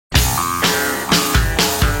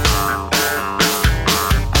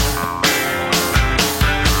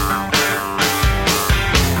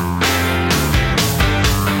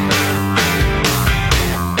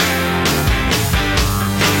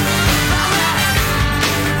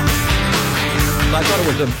I thought it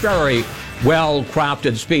was a very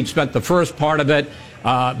well-crafted speech. Spent the first part of it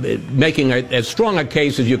making as strong a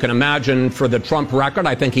case as you can imagine for the Trump record.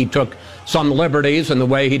 I think he took some liberties in the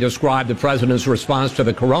way he described the president's response to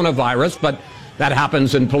the coronavirus, but that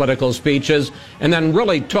happens in political speeches. And then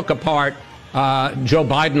really took apart Joe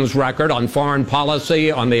Biden's record on foreign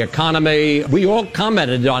policy, on the economy. We all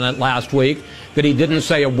commented on it last week that he didn't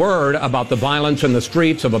say a word about the violence in the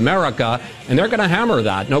streets of America, and they're going to hammer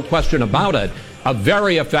that, no question about it. A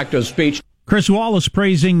very effective speech. Chris Wallace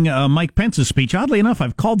praising Mike Pence's speech. Oddly enough,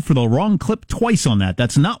 I've called for the wrong clip twice on that.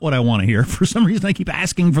 That's not what I want to hear. For some reason, I keep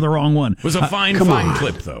asking for the wrong one. It was a fine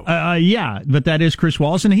clip, though. Yeah, but that is Chris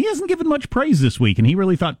Wallace, and he hasn't given much praise this week, and he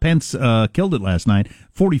really thought Pence killed it last night.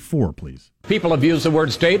 44, please. People have used the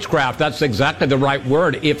word stagecraft. That's exactly the right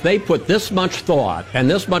word. If they put this much thought and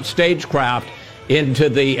this much stagecraft into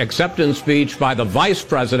the acceptance speech by the vice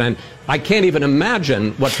president, I can't even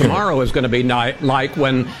imagine what tomorrow is going to be like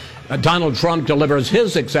when Donald Trump delivers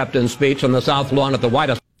his acceptance speech on the South Lawn at the White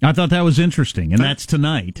House. I thought that was interesting, and that's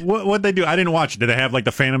tonight. What'd they do? I didn't watch it. Did they have like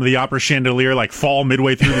the Phantom of the Opera chandelier like fall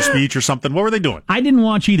midway through the speech or something? What were they doing? I didn't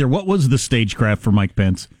watch either. What was the stagecraft for Mike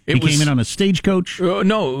Pence? He came in on a stagecoach?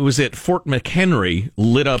 No, it was at Fort McHenry,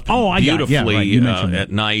 lit up beautifully at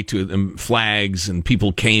night with flags, and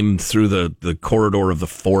people came through the corridor of the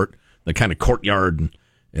fort, the kind of courtyard.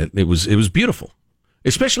 And it was beautiful.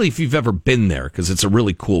 Especially if you've ever been there, because it's a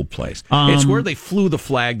really cool place. It's where they flew the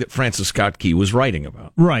flag that Francis Scott Key was writing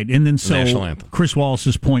about. Right, and then so national anthem. Chris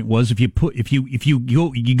Wallace's point was if you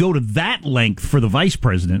go to that length for the vice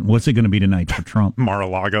president, what's it going to be tonight for Trump?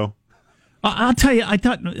 Mar-a-Lago. I'll tell you, I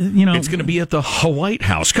thought it's going to be at the White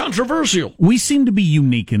House. Controversial. We seem to be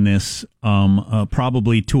unique in this,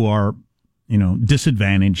 probably to our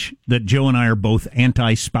disadvantage that Joe and I are both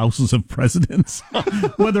anti-spouses of presidents,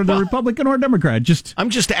 whether they're Republican or Democrat. I'm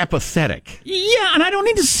just apathetic. Yeah, and I don't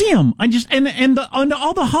need to see them. I just and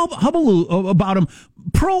all the hullabaloo about them,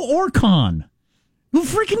 pro or con. Who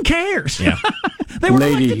freaking cares? Yeah.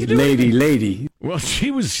 Lady. Well,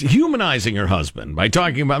 she was humanizing her husband by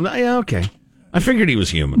talking about. Yeah, okay. I figured he was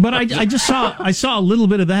human. But I saw a little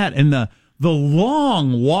bit of that, and the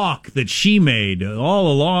long walk that she made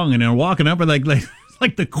all along, and they're walking up,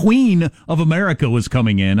 like the Queen of America was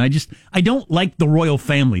coming in. I don't like the royal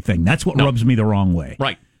family thing. That's what rubs me the wrong way.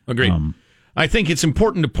 Right. Agreed. I think it's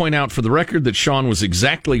important to point out for the record that Sean was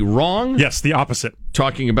exactly wrong. Yes, the opposite.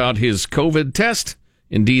 Talking about his COVID test.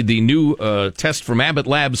 Indeed, the new test from Abbott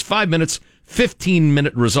Labs, 5 minutes,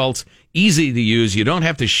 15-minute results, easy to use. You don't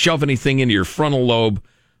have to shove anything into your frontal lobe.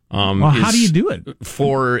 How do you do it?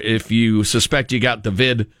 For if you suspect you got the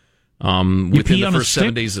vid within the first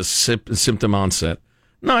 7 days of symptom onset.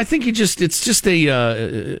 No, I think you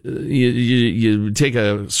take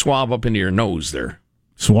a swab up into your nose there.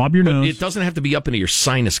 Swab your nose. It doesn't have to be up into your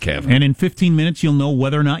sinus cavity. And in 15 minutes, you'll know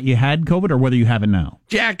whether or not you had COVID or whether you have it now.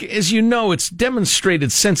 Jack, as you know, it's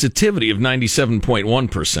demonstrated sensitivity of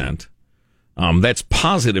 97.1%. That's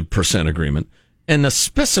positive percent agreement. And a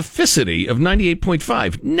specificity of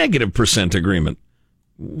 98.5, negative percent agreement.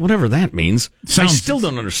 Whatever that means. I still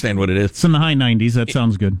don't understand what it is. It's in the high 90s. That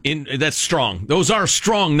sounds good. That's strong. Those are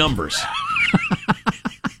strong numbers.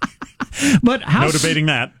 But no debating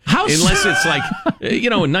that. Unless it's like, in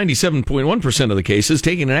 97.1% of the cases,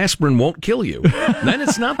 taking an aspirin won't kill you. Then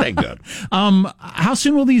it's not that good. How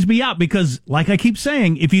soon will these be out? Because, like I keep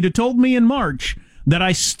saying, if you'd have told me in March that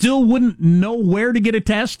I still wouldn't know where to get a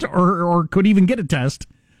test or could even get a test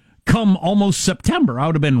come almost September, I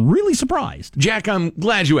would have been really surprised. Jack, I'm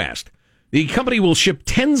glad you asked. The company will ship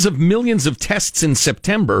tens of millions of tests in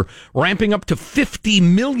September, ramping up to 50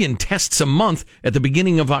 million tests a month at the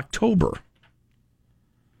beginning of October.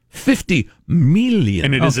 50 million.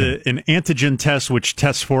 And it is an antigen test which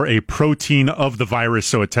tests for a protein of the virus,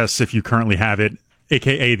 so it tests if you currently have it,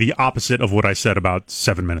 a.k.a. the opposite of what I said about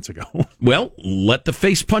 7 minutes ago. Well, let the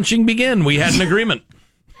face punching begin. We had an agreement.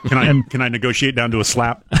 Can I negotiate down to a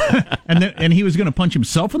slap? And he was going to punch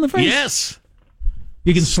himself in the face? Yes.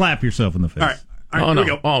 You can slap yourself in the face. All right, here we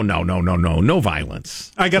go. Oh, no. No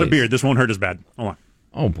violence. I got a beard. This won't hurt as bad. Hold on.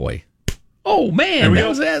 Oh, boy. Oh, man.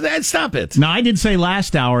 Stop it. Now, I did say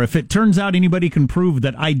last hour, if it turns out anybody can prove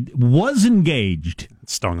that I was engaged. It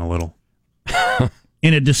stung a little.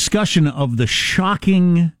 In a discussion of the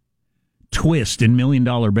shocking twist in $1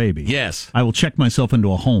 Million Baby. Yes. I will check myself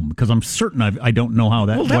into a home because I'm certain I don't know how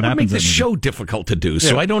that what happens. Would make the show difficult to do,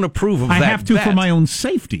 so I don't approve of that. I have to for my own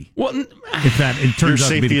safety. Well, if that it turns your out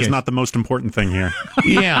safety to be is not the most important thing here.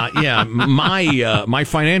 Yeah. My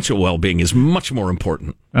financial well-being is much more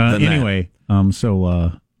important than anyway, that.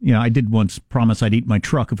 So I did once promise I'd eat my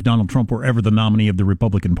truck if Donald Trump were ever the nominee of the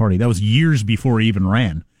Republican Party. That was years before he even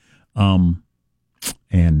ran.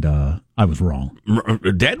 And I was wrong.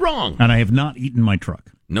 Dead wrong. And I have not eaten my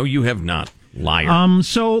truck. No, you have not. Liar.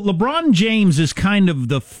 So LeBron James is kind of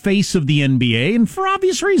the face of the NBA, and for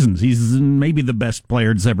obvious reasons. He's maybe the best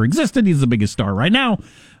player that's ever existed. He's the biggest star right now.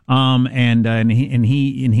 And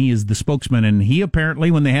he is the spokesman. And he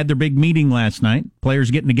apparently, when they had their big meeting last night,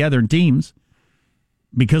 players getting together in teams,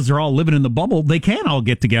 because they're all living in the bubble, they can all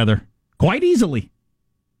get together quite easily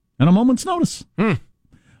at a moment's notice. They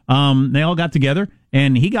all got together,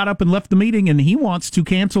 and he got up and left the meeting, and he wants to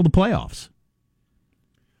cancel the playoffs.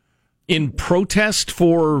 In protest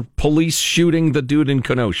for police shooting the dude in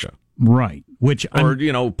Kenosha. Right.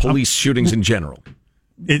 Police shootings in general.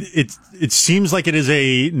 It seems like it is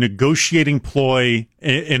a negotiating ploy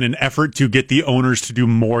in an effort to get the owners to do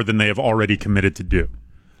more than they have already committed to do.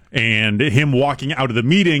 And him walking out of the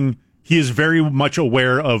meeting, he is very much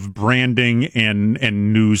aware of branding and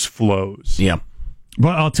news flows. Yeah.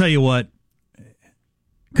 But I'll tell you what,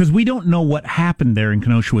 because we don't know what happened there in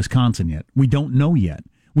Kenosha, Wisconsin yet. We don't know yet.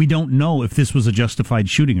 We don't know if this was a justified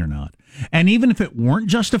shooting or not. And even if it weren't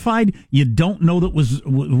justified, you don't know that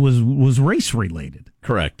was race related.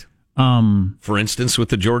 Correct. For instance, with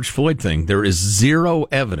the George Floyd thing, there is zero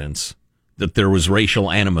evidence that there was racial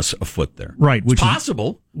animus afoot there. Right. Which is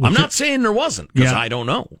possible. I'm not saying there wasn't, because I don't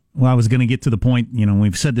know. Well, I was going to get to the point,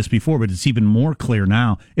 we've said this before, but it's even more clear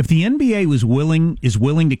now. If the NBA is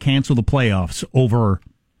willing to cancel the playoffs over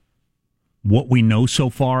what we know so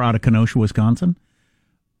far out of Kenosha, Wisconsin,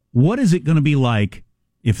 what is it going to be like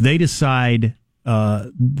if they decide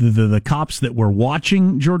the cops that were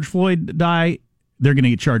watching George Floyd die, they're going to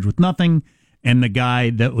get charged with nothing, and the guy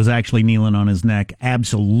that was actually kneeling on his neck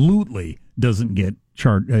absolutely doesn't get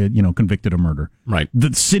charged, convicted of murder? Right.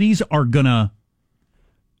 The cities are going to...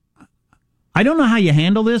 I don't know how you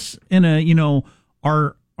handle this in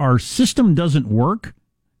our system doesn't work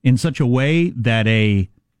in such a way that a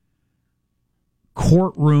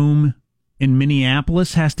courtroom in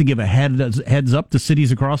Minneapolis has to give a heads up to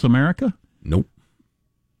cities across America? Nope.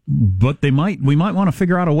 But we might want to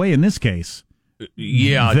figure out a way in this case.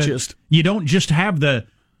 Yeah, you don't just have the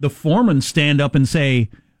foreman stand up and say,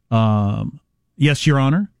 "Yes, Your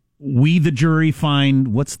Honor, we the jury find,"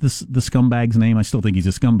 what's the scumbag's name? I still think he's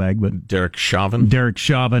a scumbag, but Derek Chauvin. Derek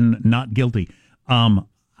Chauvin, not guilty.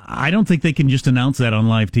 I don't think they can just announce that on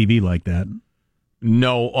live TV like that.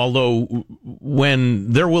 No, although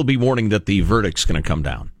when there will be warning that the verdict's going to come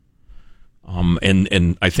down.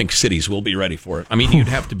 And I think cities will be ready for it. I mean, you'd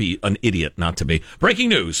have to be an idiot not to be. Breaking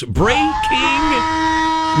news. According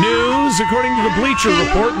to the Bleacher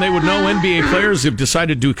Report, and they would know NBA players have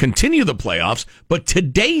decided to continue the playoffs, but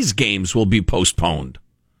today's games will be postponed.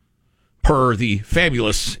 Per the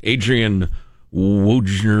fabulous Adrian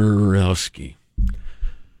Wojnarowski.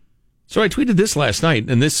 So I tweeted this last night,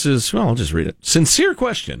 and this is, I'll just read it. Sincere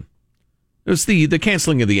question. It was the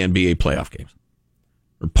canceling of the NBA playoff games.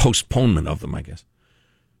 Or postponement of them, I guess.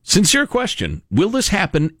 Sincere question. Will this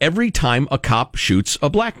happen every time a cop shoots a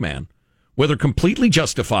black man? Whether completely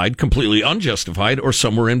justified, completely unjustified, or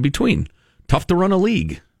somewhere in between. Tough to run a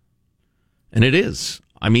league. And it is.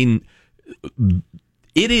 I mean,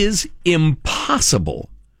 it is impossible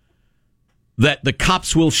that the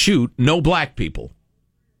cops will shoot no black people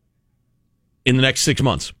in the next 6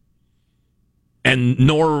 months. And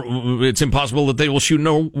nor it's impossible that they will shoot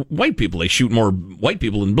no white people. They shoot more white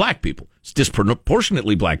people than black people. It's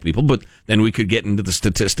disproportionately black people, but then we could get into the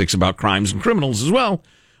statistics about crimes and criminals as well.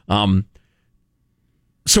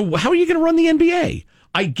 So how are you going to run the NBA?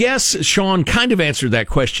 I guess Sean kind of answered that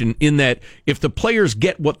question in that if the players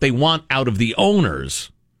get what they want out of the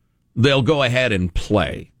owners, they'll go ahead and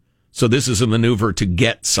play. So this is a maneuver to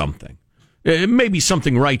get something. It may be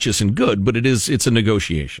something righteous and good, but it's a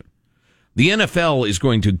negotiation. The NFL is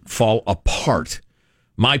going to fall apart.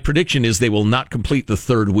 My prediction is they will not complete the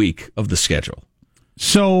third week of the schedule.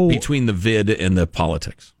 So between the vid and the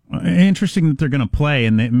politics. Interesting that they're going to play,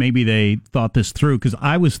 and maybe they thought this through, because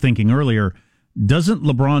I was thinking earlier, doesn't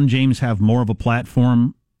LeBron James have more of a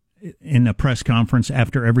platform in a press conference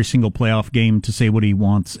after every single playoff game to say what he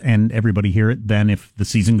wants and everybody hear it than if the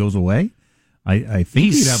season goes away? I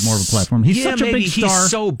think he'd have more of a platform. He's such a big star.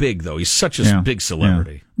 He's so big, though. He's such a big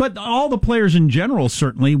celebrity. Yeah. But all the players in general,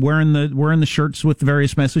 certainly, wearing the shirts with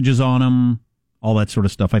various messages on them, all that sort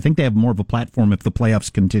of stuff. I think they have more of a platform if the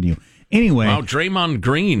playoffs continue. Anyway. Well, Draymond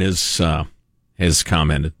Green has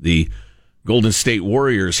commented, the Golden State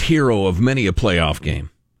Warriors hero of many a playoff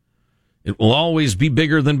game. It will always be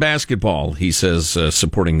bigger than basketball, he says,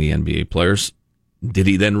 supporting the NBA players. Did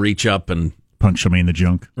he then reach up and punch somebody in the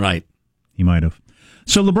junk. Right. He might have.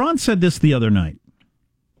 So LeBron said this the other night.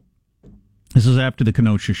 This is after the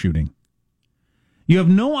Kenosha shooting. You have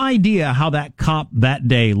no idea how that cop that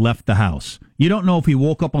day left the house. You don't know if he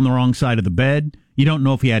woke up on the wrong side of the bed. You don't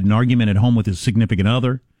know if he had an argument at home with his significant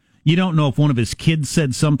other. You don't know if one of his kids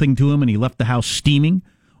said something to him and he left the house steaming.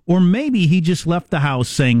 Or maybe he just left the house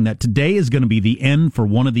saying that today is going to be the end for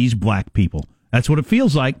one of these black people. That's what it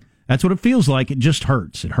feels like. That's what it feels like. It just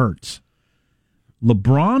hurts. It hurts.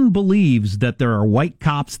 LeBron believes that there are white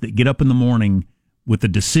cops that get up in the morning with the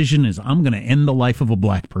decision is, I'm going to end the life of a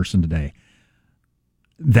black person today.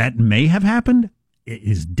 That may have happened. It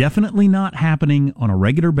is definitely not happening on a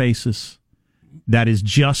regular basis. That is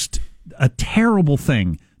just a terrible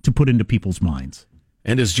thing to put into people's minds.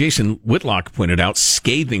 And as Jason Whitlock pointed out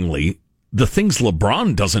scathingly, the things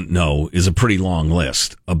LeBron doesn't know is a pretty long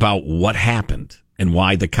list about what happened and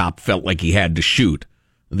why the cop felt like he had to shoot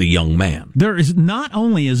the young man. There is not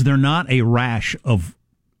only is there not a rash of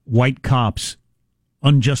white cops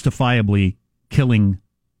unjustifiably killing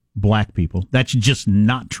black people. That's just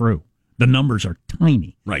not true. The numbers are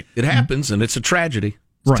tiny. Right. It happens, and it's a tragedy.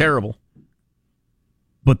 It's terrible.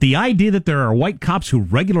 But the idea that there are white cops who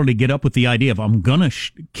regularly get up with the idea of, I'm going to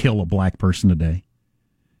kill a black person today,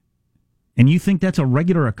 and you think that's a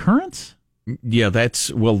regular occurrence? Yeah,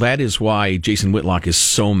 that is why Jason Whitlock is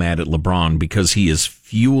so mad at LeBron, because he is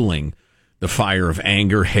fueling the fire of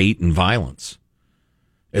anger, hate, and violence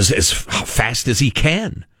as fast as he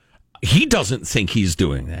can. He doesn't think he's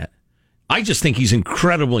doing that. I just think he's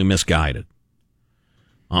incredibly misguided.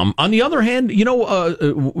 On the other hand,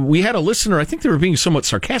 we had a listener, I think they were being somewhat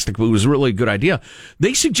sarcastic, but it was a really good idea.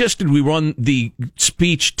 They suggested we run the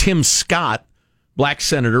speech Tim Scott, black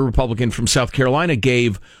senator, Republican from South Carolina,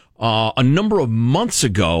 gave a number of months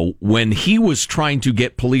ago when he was trying to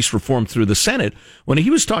get police reform through the Senate, when he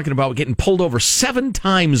was talking about getting pulled over 7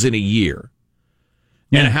 times in a year.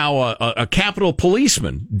 And how a Capitol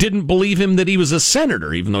policeman didn't believe him that he was a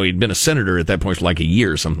senator, even though he'd been a senator at that point for like a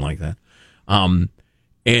year or something like that. And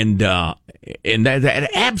that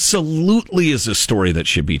absolutely is a story that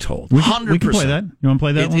should be told. 100%. We can play that. You want to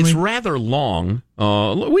play that? It's rather long.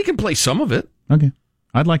 We can play some of it. Okay.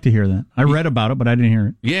 I'd like to hear that. I read about it, but I didn't hear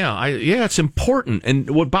it. Yeah, it's important. And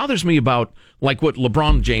what bothers me about like what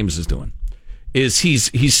LeBron James is doing is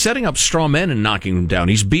he's setting up straw men and knocking them down.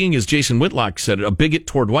 He's being, as Jason Whitlock said, a bigot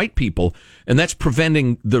toward white people, and that's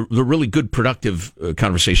preventing the really good, productive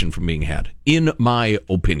conversation from being had, in my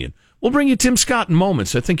opinion. We'll bring you Tim Scott in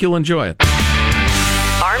moments. I think you'll enjoy it.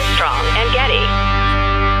 Armstrong and Getty.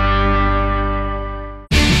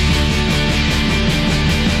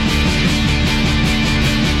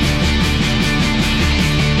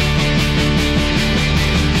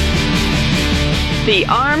 The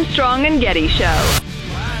Armstrong and Getty Show.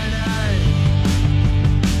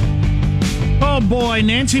 Oh boy,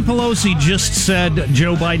 Nancy Pelosi just said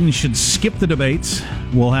Joe Biden should skip the debates.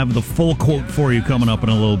 We'll have the full quote for you coming up in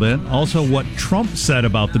a little bit. Also, what Trump said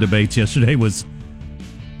about the debates yesterday was,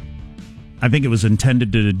 I think it was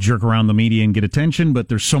intended to jerk around the media and get attention, but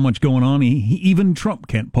there's so much going on, even Trump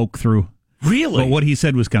can't poke through. Really? But what he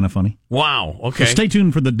said was kind of funny. Wow, okay. So stay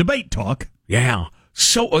tuned for the debate talk. Yeah.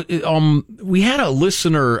 So, we had a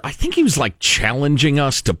listener, I think he was like challenging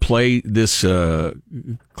us to play this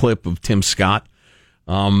clip of Tim Scott.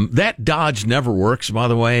 That dodge never works, by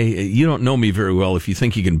the way. You don't know me very well if you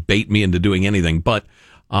think you can bait me into doing anything. But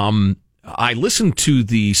I listened to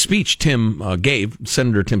the speech Tim gave,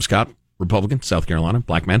 Senator Tim Scott, Republican, South Carolina,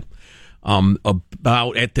 black man,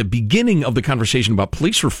 about at the beginning of the conversation about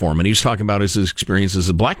police reform, and he was talking about his experience as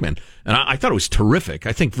a black man, and I thought it was terrific.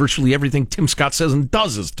 I think virtually everything Tim Scott says and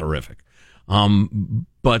does is terrific.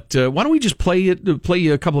 But why don't we just play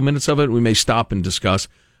a couple of minutes of it? We may stop and discuss.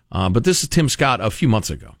 But this is Tim Scott a few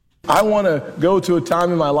months ago. I want to go to a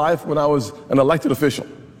time in my life when I was an elected official.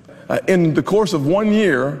 In the course of 1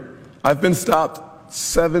 year, I've been stopped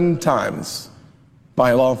 7 times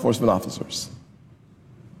by law enforcement officers.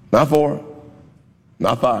 Not 4,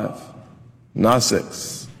 not 5, not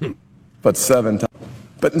 6, but 7 times.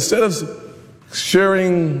 But instead of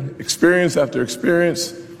sharing experience after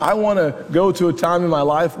experience, I want to go to a time in my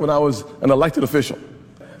life when I was an elected official.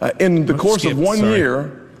 In the course of 1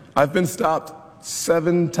 year, I've been stopped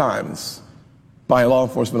 7 times by law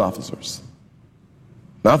enforcement officers.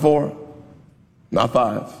 Not 4, not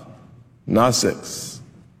 5, not 6,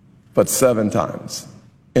 but 7 times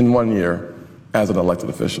in 1 year as an elected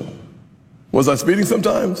official. Was I speeding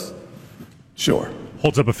sometimes? Sure.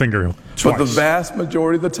 Holds up a finger twice. But the vast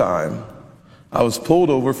majority of the time, I was pulled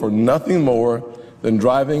over for nothing more than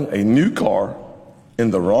driving a new car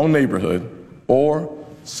in the wrong neighborhood or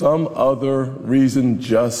some other reason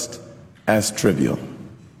just as trivial.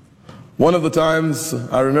 One of the times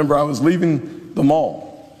I remember I was leaving the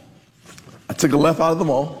mall. I took a left out of the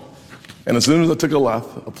mall, and as soon as I took a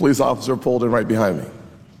left, a police officer pulled in right behind me.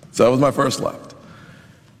 So that was my first left.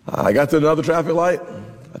 I got to another traffic light.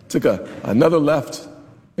 I took another left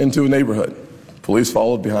into a neighborhood. Police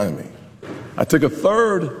followed behind me. I took a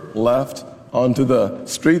third left onto the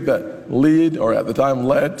street that at the time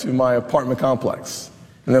led to my apartment complex.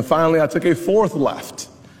 And then finally I took a fourth left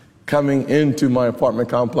coming into my apartment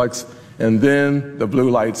complex, and then the blue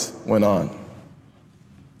lights went on.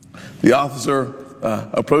 The officer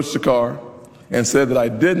approached the car and said that I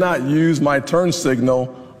did not use my turn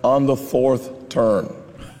signal on the fourth turn.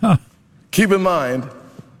 Huh. Keep in mind,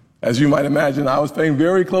 as you might imagine, I was paying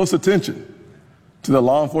very close attention to the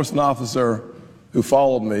law enforcement officer who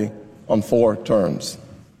followed me on 4 turns.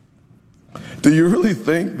 Do you really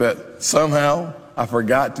think that somehow I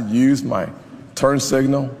forgot to use my turn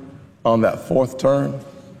signal on that 4th turn?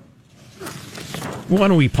 Why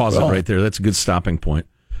don't we pause it right there? That's a good stopping point.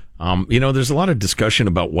 There's a lot of discussion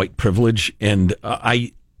about white privilege, and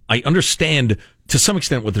I understand to some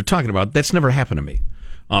extent what they're talking about. That's never happened to me,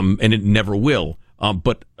 and it never will.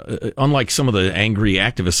 But unlike some of the angry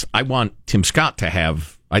activists, I want Tim Scott to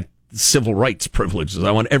have civil rights privileges.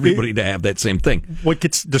 I want everybody to have that same thing. What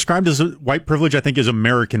gets described as white privilege, I think, is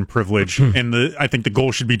American privilege, and I think the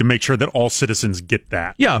goal should be to make sure that all citizens get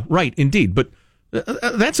that. Yeah, right, indeed. But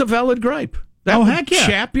that's a valid gripe. That heck yeah.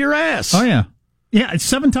 Chap your ass. Oh, yeah. Yeah, it's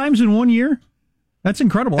 7 times in 1 year. That's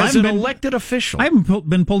incredible. As an elected official. I haven't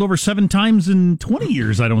been pulled over 7 times in 20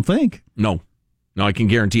 years, I don't think. No, I can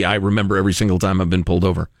guarantee I remember every single time I've been pulled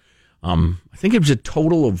over. I think it was a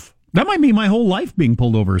total of... That might be my whole life being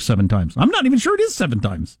pulled over 7 times. I'm not even sure it is 7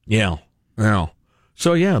 times. Yeah.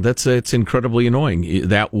 So, yeah, it's incredibly annoying.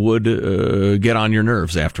 That would get on your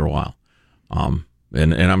nerves after a while.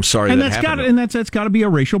 And I'm sorry that happened. That's got to be a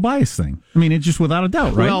racial bias thing. I mean, it's just without a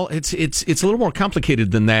doubt, right? Well, it's a little more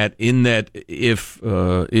complicated than that. In that, if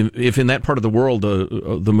in that part of the world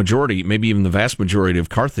the majority, maybe even the vast majority of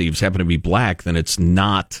car thieves happen to be black, then it's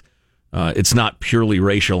not purely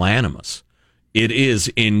racial animus. It is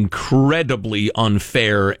incredibly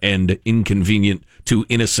unfair and inconvenient to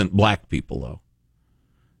innocent black people, though.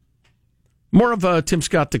 More of Tim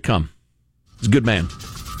Scott to come. He's a good man.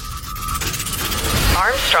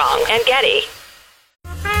 Armstrong and Getty.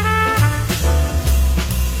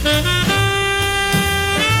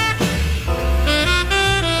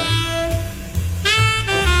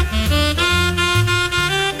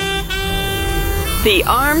 The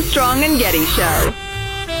Armstrong and Getty Show.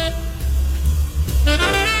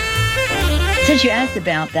 Since you asked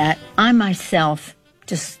about that, I myself,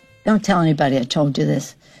 just don't tell anybody I told you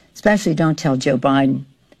this, especially don't tell Joe Biden.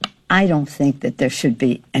 I don't think that there should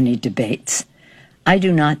be any debates. I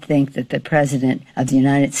do not think that the President of the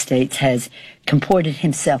United States has comported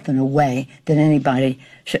himself in a way that anybody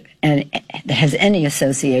should, and that has any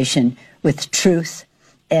association with truth,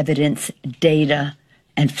 evidence, data,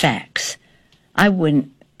 and facts. I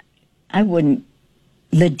wouldn't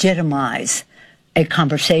legitimize a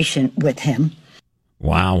conversation with him.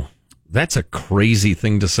 Wow. That's a crazy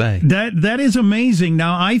thing to say. That is amazing.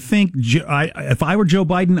 Now, I think if I were Joe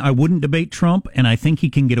Biden, I wouldn't debate Trump, and I think he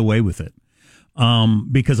can get away with it.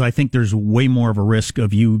 Because I think there's way more of a risk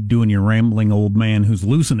of you doing your rambling old man who's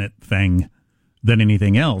losing it thing than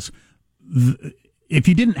anything else. If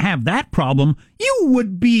you didn't have that problem,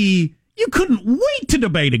 you couldn't wait to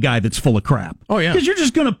debate a guy that's full of crap. Oh, yeah. Because you're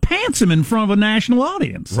just going to pants him in front of a national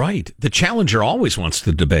audience. Right. The challenger always wants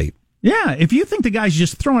to debate. Yeah, if you think the guy's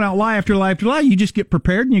just throwing out lie after lie after lie, you just get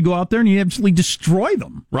prepared and you go out there and you absolutely destroy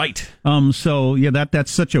them. Right. So yeah, that's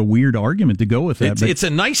such a weird argument to go with that. It's a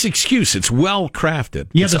nice excuse. It's well crafted.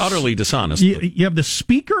 It's utterly dishonest. You have the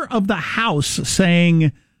Speaker of the House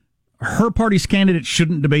saying her party's candidate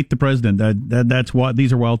shouldn't debate the president. That's why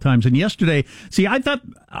these are wild times. And yesterday, I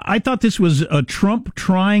thought this was Trump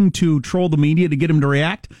trying to troll the media to get him to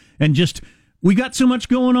react and just. We got so much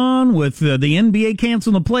going on with the NBA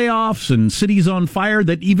canceling the playoffs and cities on fire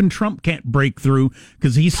that even Trump can't break through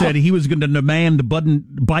because he said he was going to demand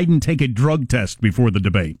Biden take a drug test before the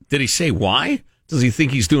debate. Did he say why? Does he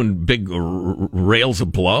think he's doing big rails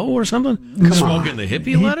of blow or something? Smoking the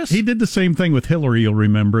hippie lettuce? He did the same thing with Hillary, you'll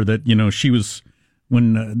remember, that, she was,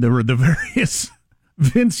 when there were the various...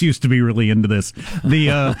 Vince used to be really into this.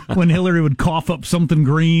 When Hillary would cough up something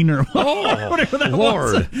green or whatever that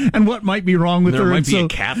was, and what might be wrong with her. There might be a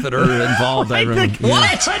catheter involved.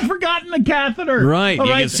 What? I'd forgotten the catheter. Right. You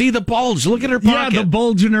can see the bulge. Look at her pocket. Yeah, the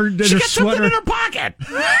bulge in her she got sweater. Something in her pocket. suck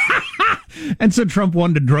it. And so Trump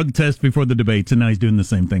wanted a drug test before the debates, and now he's doing the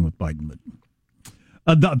same thing with Biden.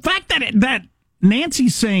 But the fact that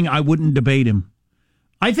Nancy's saying I wouldn't debate him,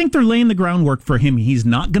 I think they're laying the groundwork for him. He's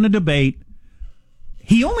not going to debate.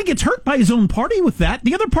 He only gets hurt by his own party with that.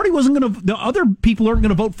 The other party the other people aren't going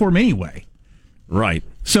to vote for him anyway. Right.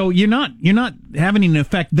 So you're not having an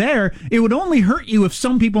effect there. It would only hurt you if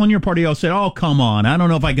some people in your party all said, "Oh, come on, I don't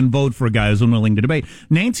know if I can vote for a guy who's unwilling to debate."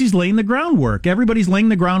 Nancy's laying the groundwork. Everybody's laying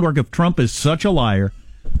the groundwork. If Trump is such a liar,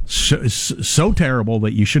 so terrible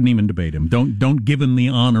that you shouldn't even debate him. Don't give him the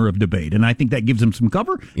honor of debate. And I think that gives him some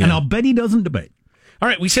cover. Yeah. And I'll bet he doesn't debate. All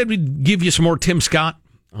right, we said we'd give you some more Tim Scott.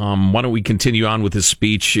 Why don't we continue on with his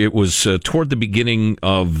speech? It was toward the beginning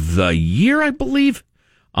of the year, I believe.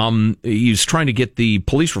 He was trying to get the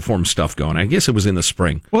police reform stuff going. I guess it was in the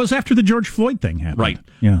spring. Well, it was after the George Floyd thing happened. Right.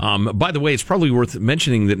 Yeah. By the way, it's probably worth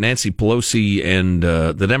mentioning that Nancy Pelosi and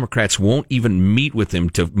the Democrats won't even meet with him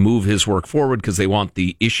to move his work forward because they want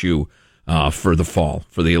the issue for the fall,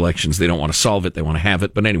 for the elections. They don't want to solve it. They want to have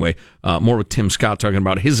it. But anyway, more with Tim Scott talking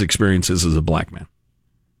about his experiences as a black man.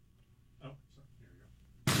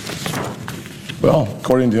 Well,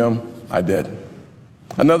 according to him, I did.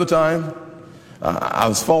 Another time, I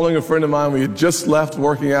was following a friend of mine. We had just left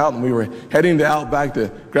working out, and we were heading to Outback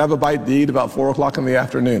to grab a bite to eat about 4 o'clock in the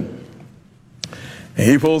afternoon. And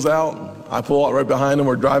he pulls out. I pull out right behind him.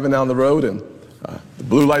 We're driving down the road, and the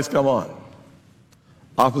blue lights come on.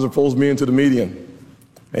 Officer pulls me into the median,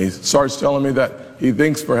 and he starts telling me that he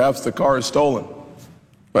thinks perhaps the car is stolen.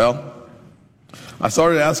 Well, I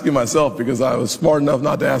started asking myself, because I was smart enough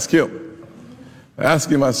not to ask him,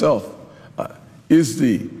 asking myself, is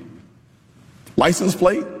the license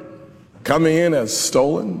plate coming in as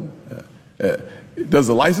stolen? Does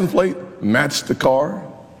the license plate match the car?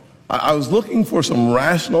 I was looking for some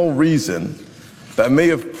rational reason that may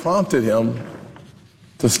have prompted him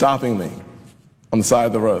to stopping me on the side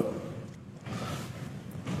of the road.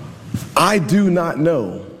 I do not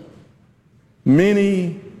know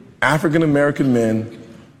many African American men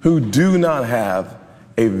who do not have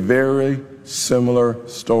a very similar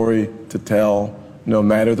story to tell, no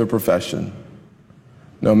matter their profession,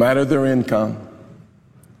 no matter their income,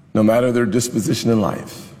 no matter their disposition in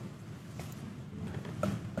life.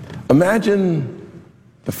 Imagine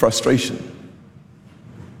the frustration,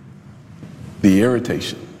 the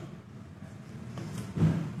irritation,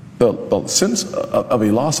 the sense of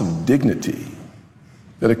a loss of dignity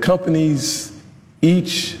that accompanies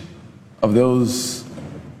each of those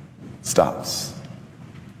stops.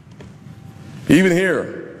 Even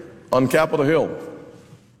here on Capitol Hill,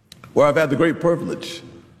 where I've had the great privilege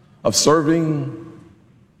of serving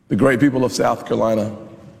the great people of South Carolina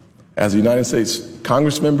as a United States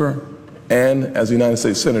Congressmember and as a United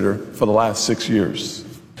States Senator for the last 6 years.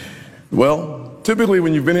 Well, typically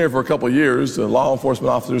when you've been here for a couple of years, the law enforcement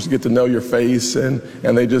officers get to know your face and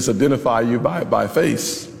they just identify you by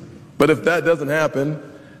face. But if that doesn't happen,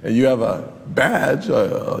 and you have a badge,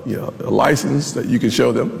 a license that you can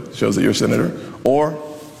show them, shows that you're a senator, or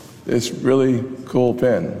this really cool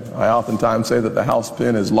pen. I oftentimes say that the House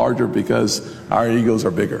pen is larger because our egos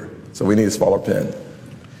are bigger, so we need a smaller pen.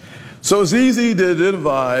 So it's easy to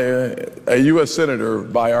identify a U.S. senator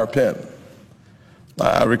by our pen.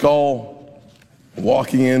 I recall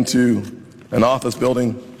walking into an office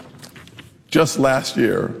building just last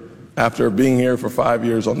year after being here for 5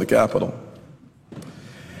 years on the Capitol.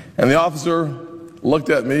 And the officer looked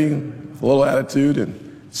at me with a little attitude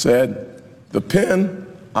and said, "The pen,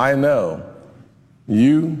 I know.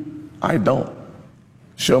 You, I don't.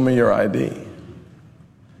 Show me your ID."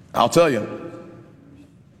 I'll tell you,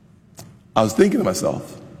 I was thinking to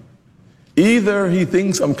myself, either he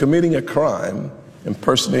thinks I'm committing a crime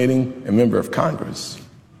impersonating a member of Congress,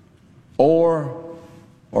 or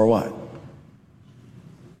what?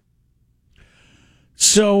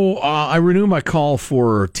 So I renew my call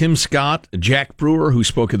for Tim Scott, Jack Brewer, who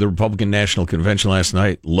spoke at the Republican National Convention last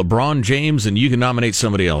night, LeBron James, and you can nominate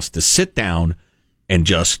somebody else to sit down and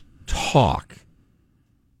just talk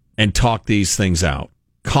these things out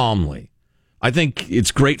calmly. I think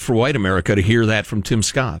it's great for white America to hear that from Tim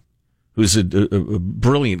Scott, who's a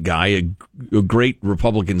brilliant guy, a great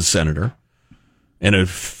Republican senator, and a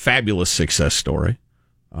fabulous success story.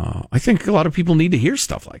 I think a lot of people need to hear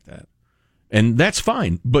stuff like that. And that's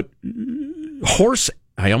fine. But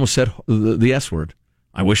I almost said the S word.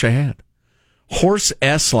 I wish I had. Horse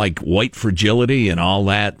S like white fragility and all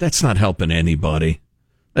that, that's not helping anybody.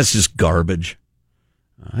 That's just garbage.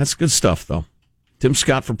 That's good stuff, though. Tim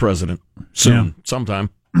Scott for president. Soon, sometime.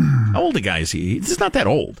 How old a guy is he? He's not that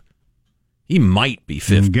old. He might be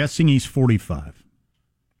 50. I'm guessing he's 45.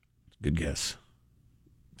 Good guess.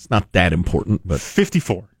 It's not that important, but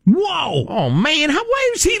 54. Whoa! Oh man, why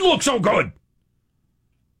does he look so good?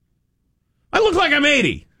 I look like I'm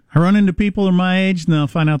 80. I run into people in my age, and they'll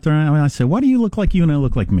find out I say, "Why do you look like you and I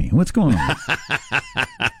look like me? What's going on?"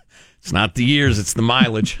 It's not the years, it's the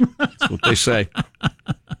mileage. That's what they say.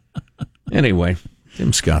 Anyway,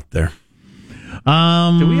 Tim Scott there.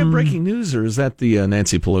 Do we have breaking news, or is that the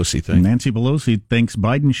Nancy Pelosi thing? Nancy Pelosi thinks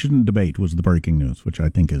Biden shouldn't debate was the breaking news, which I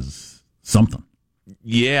think is something.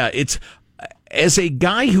 Yeah, it's as a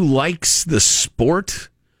guy who likes the sport,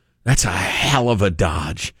 that's a hell of a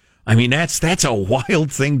dodge. I mean, that's a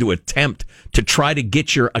wild thing to attempt to try to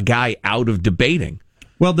get a guy out of debating.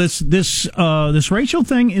 Well, this racial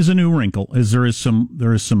thing is a new wrinkle. There is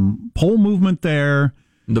some poll movement there.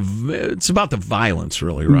 It's about the violence,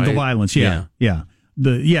 really, right? The violence, yeah.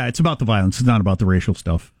 It's about the violence. It's not about the racial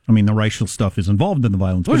stuff. I mean, the racial stuff is involved in the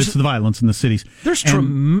violence, but it's the violence in the cities.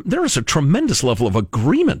 There is a tremendous level of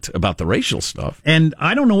agreement about the racial stuff. And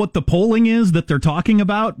I don't know what the polling is that they're talking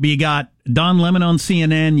about, but you got Don Lemon on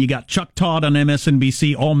CNN, you got Chuck Todd on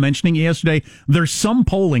MSNBC all mentioning it yesterday. There's some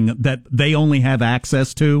polling that they only have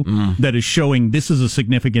access to that is showing this is a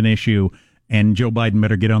significant issue, and Joe Biden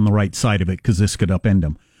better get on the right side of it because this could upend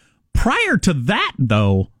him. Prior to that,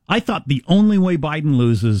 though, I thought the only way Biden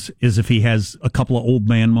loses is if he has a couple of old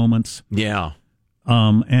man moments. Yeah.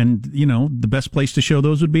 And, the best place to show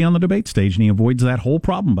those would be on the debate stage, and he avoids that whole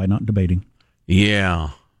problem by not debating. Yeah.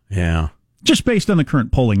 Just based on the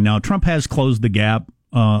current polling. Now, Trump has closed the gap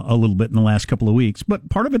a little bit in the last couple of weeks, but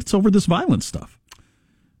part of it's over this violence stuff.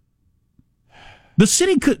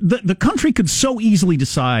 The country could so easily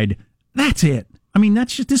decide, that's it. I mean,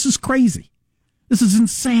 this is crazy. This is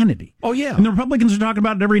insanity. Oh, yeah. And the Republicans are talking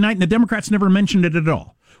about it every night, and the Democrats never mentioned it at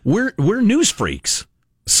all. We're news freaks,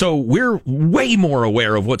 so we're way more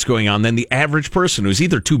aware of what's going on than the average person who's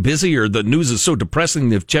either too busy or the news is so depressing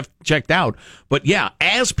they've checked out. But yeah,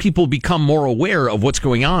 as people become more aware of what's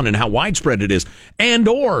going on and how widespread it is, and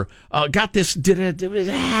got this,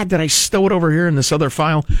 did I stow it over here in this other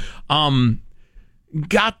file?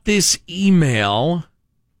 Got this email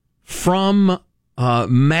from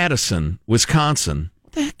Madison, Wisconsin.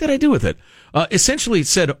 What the heck did I do with it? Essentially, it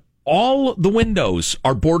said all the windows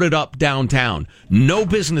are boarded up downtown. No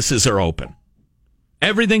businesses are open.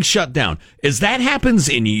 Everything's shut down. As that happens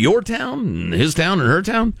in your town, his town, or her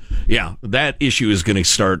town, yeah, that issue is going to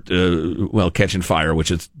start, catching fire,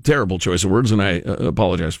 which is a terrible choice of words, and I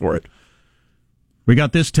apologize for it. We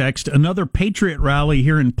got this text. Another Patriot rally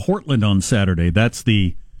here in Portland on Saturday. That's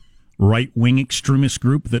the right-wing extremist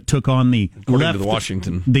group that took on the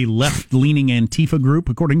left-leaning Antifa group,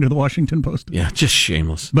 according to the Washington Post. Yeah, just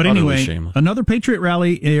shameless. But anyway, another Patriot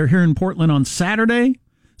rally here in Portland on Saturday.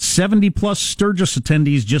 70-plus Sturgis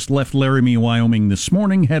attendees just left Laramie, Wyoming this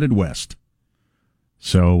morning, headed west.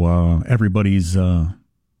 So everybody's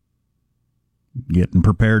getting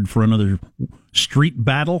prepared for another street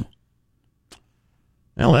battle.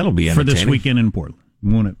 Well, that'll be entertaining. For this weekend in Portland.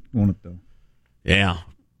 Won't it, though? Yeah.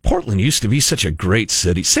 Portland used to be such a great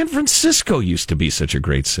city. San Francisco used to be such a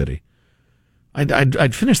great city.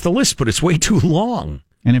 I'd finish the list, but it's way too long.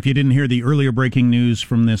 And if you didn't hear the earlier breaking news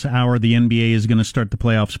from this hour, the NBA is going to start the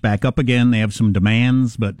playoffs back up again. They have some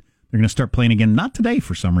demands, but they're going to start playing again, not today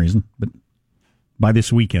for some reason, but by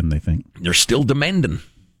this weekend, they think. They're still demanding.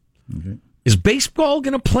 Okay. Is baseball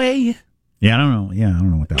going to play? Yeah, I don't know. I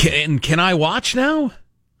don't know what that is. Can I watch now?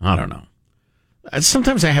 I don't know.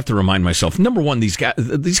 Sometimes I have to remind myself, number one, these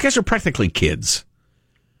guys are practically kids.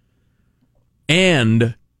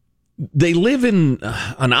 And they live in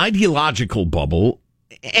an ideological bubble,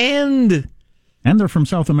 and they're from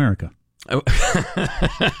South America.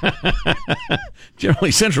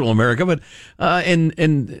 Generally Central America, but and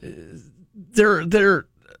they're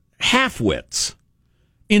half-wits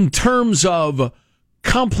in terms of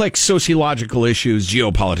complex sociological issues,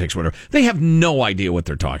 geopolitics, whatever. They have no idea what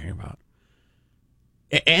they're talking about.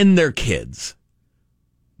 And they're kids.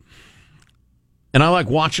 And I like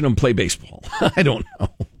watching them play baseball. I don't know.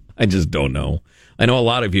 I just don't know. I know a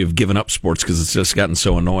lot of you have given up sports because it's just gotten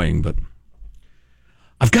so annoying, but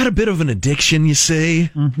I've got a bit of an addiction, you see.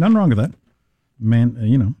 Nothing wrong with that. Man,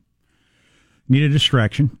 need a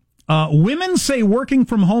distraction. Women say working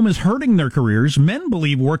from home is hurting their careers. Men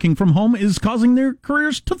believe working from home is causing their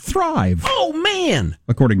careers to thrive. Oh, man!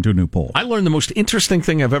 According to a new poll. I learned the most interesting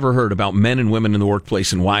thing I've ever heard about men and women in the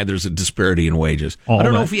workplace and why there's a disparity in wages. I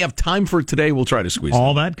don't know if we have time for it today. We'll try to squeeze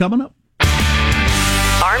all that coming up.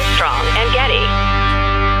 Armstrong and Getty.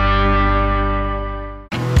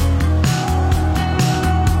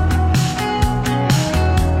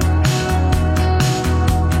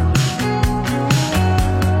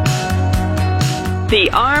 The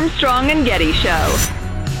Armstrong and Getty Show.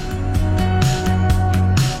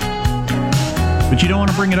 But you don't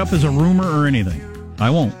want to bring it up as a rumor or anything. I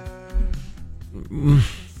won't.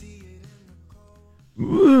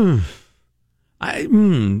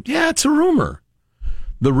 Yeah, it's a rumor.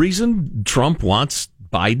 The reason Trump wants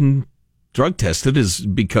Biden drug tested is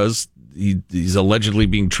because he's allegedly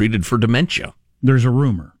being treated for dementia. There's a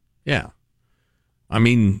rumor. Yeah. I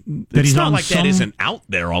mean, it's not like that isn't out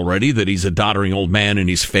there already, that he's a doddering old man and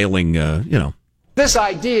he's failing, This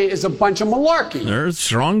idea is a bunch of malarkey. There's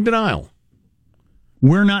strong denial.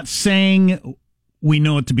 We're not saying we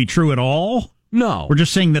know it to be true at all. No. We're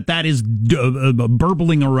just saying that is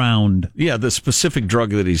burbling around. Yeah, the specific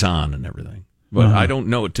drug that he's on and everything. But I don't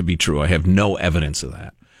know it to be true. I have no evidence of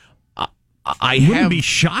that. It wouldn't be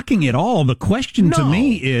shocking at all. The question to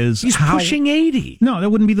me is... He's pushing 80. No, that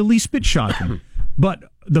wouldn't be the least bit shocking. But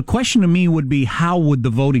the question to me would be, how would the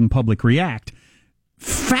voting public react?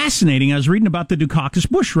 Fascinating. I was reading about the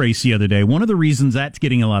Dukakis-Bush race the other day. One of the reasons that's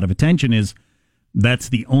getting a lot of attention is that's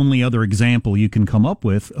the only other example you can come up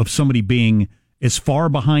with of somebody being as far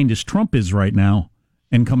behind as Trump is right now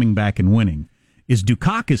and coming back and winning. Is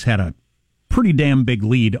Dukakis had a pretty damn big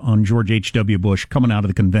lead on George H.W. Bush coming out of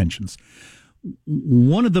the conventions.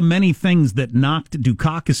 One of the many things that knocked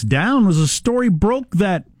Dukakis down was a story broke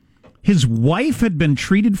that his wife had been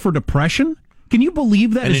treated for depression. Can you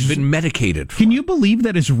believe that? And had been medicated. Can you believe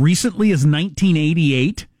that as recently as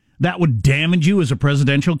 1988, that would damage you as a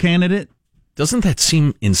presidential candidate? Doesn't that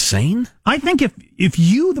seem insane? I think if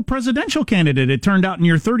you, the presidential candidate, it turned out in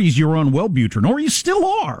your 30s you were on Wellbutrin, or you still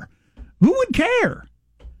are, who would care?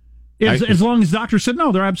 As long as doctors said,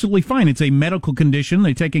 no, they're absolutely fine. It's a medical condition.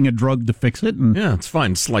 They're taking a drug to fix it. Yeah, it's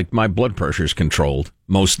fine. It's like my blood pressure's controlled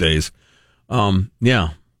most days.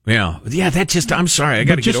 Yeah, that just, I'm sorry, I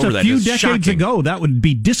got to get over that. Just a few decades ago, that would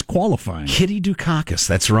be disqualifying. Kitty Dukakis,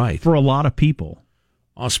 that's right. For a lot of people.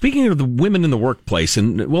 Speaking of the women in the workplace,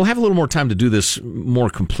 and we'll have a little more time to do this more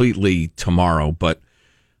completely tomorrow, but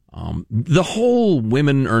the whole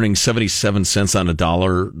women earning 77 cents on a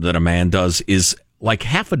dollar that a man does is like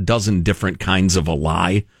half a dozen different kinds of a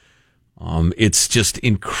lie. It's just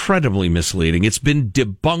incredibly misleading. It's been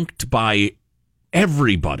debunked by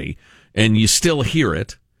everybody, and you still hear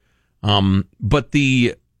it. But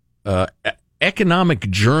the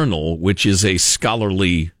Economic Journal, which is a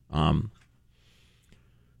scholarly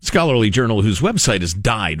journal whose website has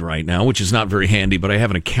died right now, which is not very handy, but I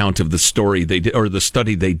have an account of the story they did, or the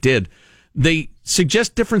study they did. They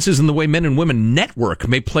suggest differences in the way men and women network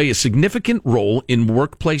may play a significant role in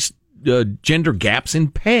workplace gender gaps in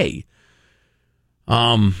pay.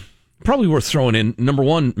 Probably worth throwing in. Number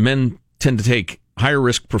one, men tend to take higher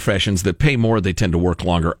risk professions that pay more. They tend to work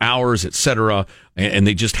longer hours, etc., and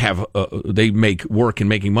they just have they make work and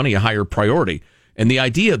making money a higher priority. And the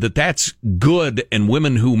idea that that's good and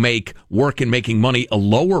women who make work and making money a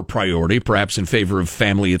lower priority, perhaps in favor of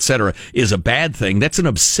family, etc., is a bad thing, that's an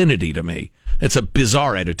obscenity to me. It's a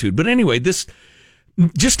bizarre attitude. But anyway, just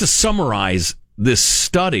to summarize this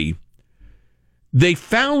study, they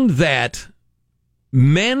found that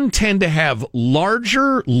men tend to have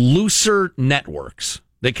larger, looser networks.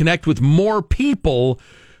 They connect with more people,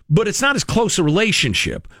 but it's not as close a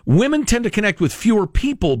relationship. Women tend to connect with fewer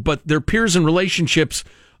people, but their peers and relationships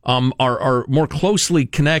are more closely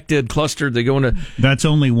connected, clustered. They go into... That's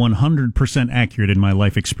only 100% accurate in my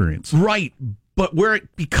life experience. Right. But where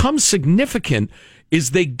it becomes significant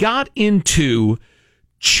is they got into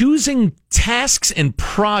choosing tasks and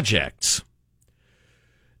projects,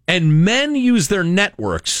 and men use their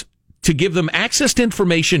networks to give them access to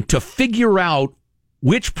information to figure out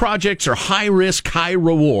which projects are high risk, high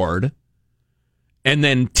reward, and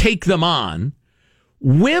then take them on.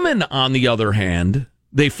 Women, on the other hand,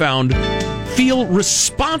 they found, feel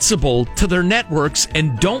responsible to their networks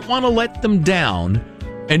and don't want to let them down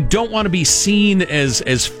and don't want to be seen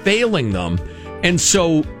as failing them. And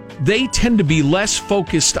so they tend to be less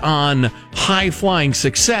focused on high-flying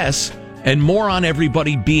success and more on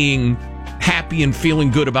everybody being happy and feeling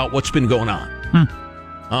good about what's been going on.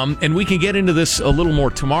 And we can get into this a little more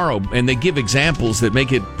tomorrow, and they give examples that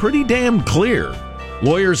make it pretty damn clear.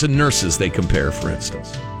 Lawyers and nurses, they compare, for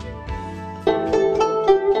instance.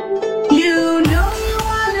 You know you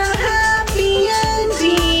want a happy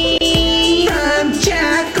ending. I'm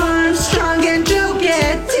Jack Armstrong and Joe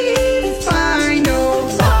Getty. Final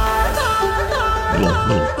thought.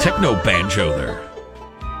 Little techno banjo there.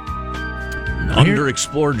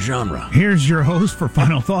 Underexplored genre. Here's your host for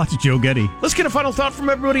Final Thoughts, Joe Getty. Let's get a final thought from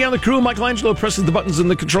everybody on the crew. Michelangelo presses the buttons in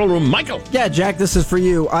the control room. Michael. Yeah, Jack, this is for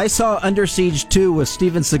you. I saw Under Siege 2 with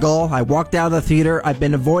Steven Seagal. I walked out of the theater. I've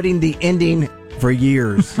been avoiding the ending for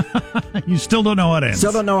years. You still don't know how it ends.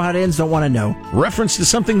 Still don't know how it ends, don't want to know. Reference to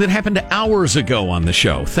something that happened hours ago on the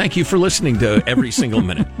show. Thank you for listening to every single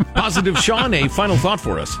minute. Positive Sean, a final thought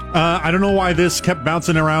for us. I don't know why this kept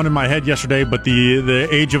bouncing around in my head yesterday, but the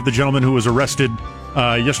age of the gentleman who was arrested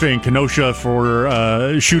yesterday in Kenosha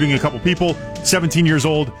for shooting a couple people, 17 years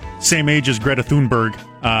old, same age as Greta Thunberg.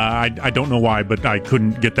 I don't know why, but I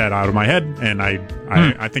couldn't get that out of my head, and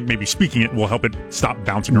I think maybe speaking it will help it stop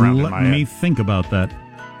bouncing around in my head. Let me think about that.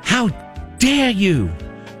 How dare you?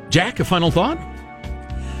 Jack, a final thought?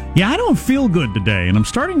 Yeah, I don't feel good today, and I'm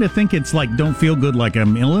starting to think it's like don't feel good like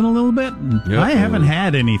I'm ill in a little bit. Yep. I haven't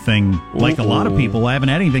had anything like a lot of people. I haven't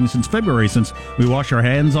had anything since February, since we wash our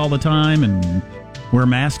hands all the time and wear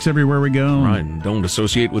masks everywhere we go. Right, and don't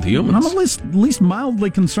associate with humans. I'm at least mildly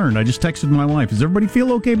concerned. I just texted my wife. Does everybody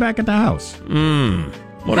feel okay back at the house?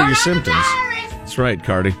 What are your symptoms? That's right,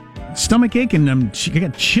 Cardi. Stomach ache, and I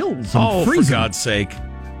got chills. I'm freezing. For God's sake.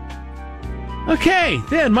 Okay,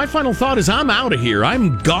 then my final thought is I'm out of here.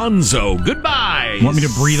 I'm gonzo. Goodbye. Want me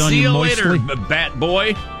to breathe on you moistly? See you later, bat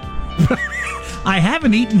boy. I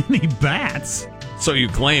haven't eaten any bats. So you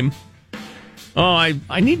claim. Oh,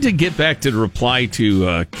 I need to get back to the reply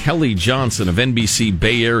to Kelly Johnson of NBC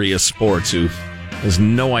Bay Area Sports, who has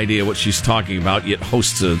no idea what she's talking about, yet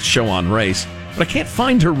hosts a show on race. But I can't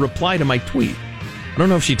find her reply to my tweet. I don't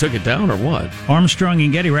know if she took it down or what. Armstrong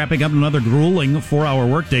and Getty wrapping up another grueling 4-hour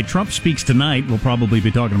workday. Trump speaks tonight. We'll probably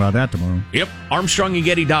be talking about that tomorrow. Yep.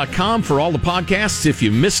 ArmstrongandGetty.com for all the podcasts. If you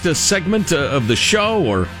missed a segment of the show,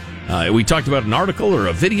 or we talked about an article or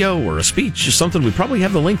a video or a speech or something, we probably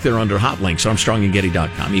have the link there under hot links,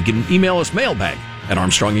 ArmstrongandGetty.com. You can email us mailbag at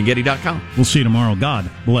ArmstrongandGetty.com. We'll see you tomorrow. God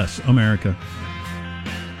bless America.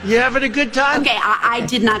 You having a good time? Okay, I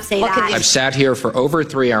did not say that. I've sat here for over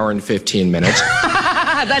 3 hours and 15 minutes.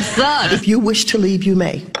 That sucks. If you wish to leave, you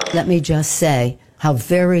may. Let me just say how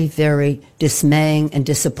very, very dismaying and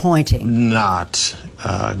disappointing. Not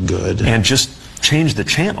good. And just change the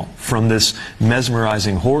channel from this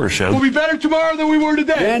mesmerizing horror show. We'll be better tomorrow than we were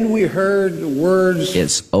today. Then we heard the words.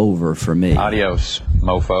 It's over for me. Adios,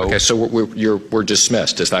 mofo. Okay, so we're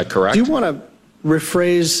dismissed. Is that correct? Do you want to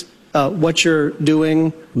rephrase what you're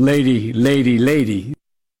doing? Lady.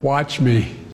 Watch me.